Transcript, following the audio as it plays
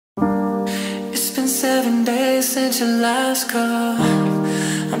7 days since your last call.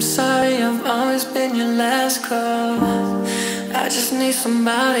 I'm sorry, I've always been your last call. I just need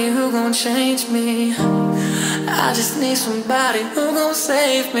somebody who gon' change me. I just need somebody who gon'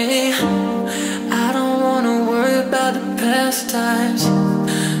 save me. I don't wanna worry about the past times.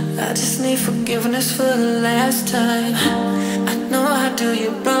 I just need forgiveness for the last time. I know I do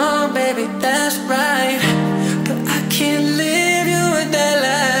you wrong, baby, that's right, but I can't leave you with that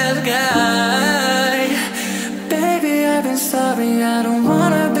last guy. Baby, I've been sorry, I don't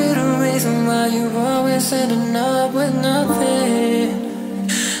wanna be the reason why you're always ending up with nothing.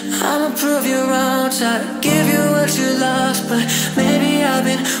 I'ma prove you wrong, try to give you what you lost, but maybe I've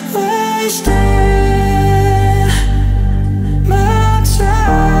been wasting my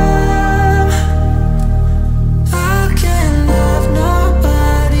time. I can't love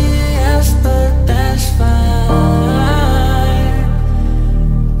nobody else, but that's fine.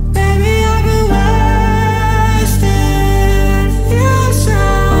 Baby, I've been wasting your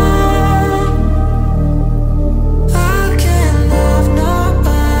time. I can't love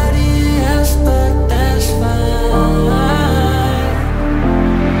nobody else, but that's fine.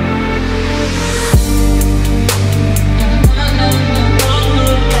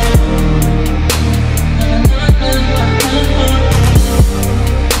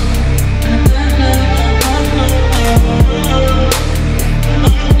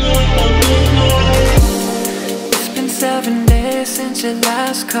 It's been 7 days since your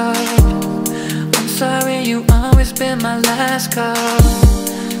last call. I'm sorry, you always been my last call.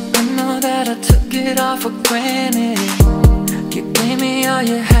 I know that I took it all for granted. You gave me all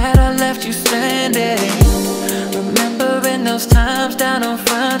you had, I left you stranded. Remembering those times down on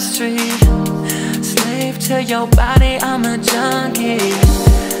Front Street. Slave to your body, I'm a junkie.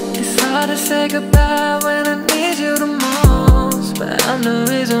 It's hard to say goodbye when I need you the most, but I'm the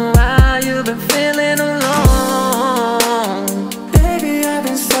reason why